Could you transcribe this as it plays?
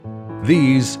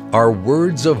These are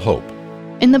words of hope.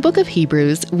 In the book of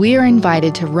Hebrews, we are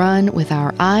invited to run with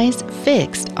our eyes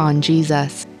fixed on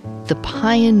Jesus, the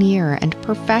pioneer and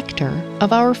perfecter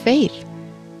of our faith.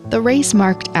 The race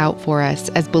marked out for us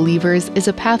as believers is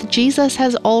a path Jesus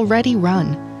has already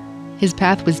run. His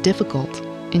path was difficult,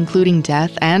 including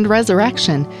death and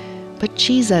resurrection, but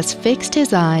Jesus fixed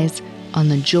his eyes on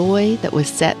the joy that was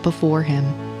set before him.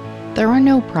 There are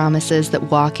no promises that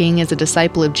walking as a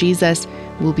disciple of Jesus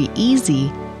will be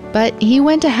easy, but he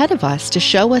went ahead of us to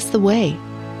show us the way.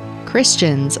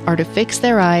 Christians are to fix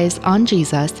their eyes on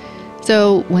Jesus,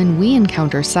 so when we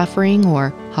encounter suffering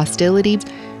or hostility,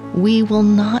 we will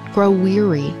not grow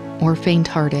weary or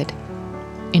faint-hearted.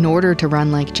 In order to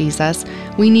run like Jesus,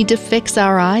 we need to fix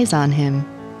our eyes on him.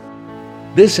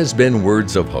 This has been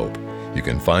Words of Hope. You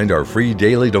can find our free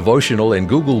daily devotional in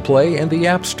Google Play and the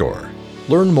App Store.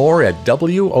 Learn more at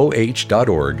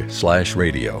woh.org/radio.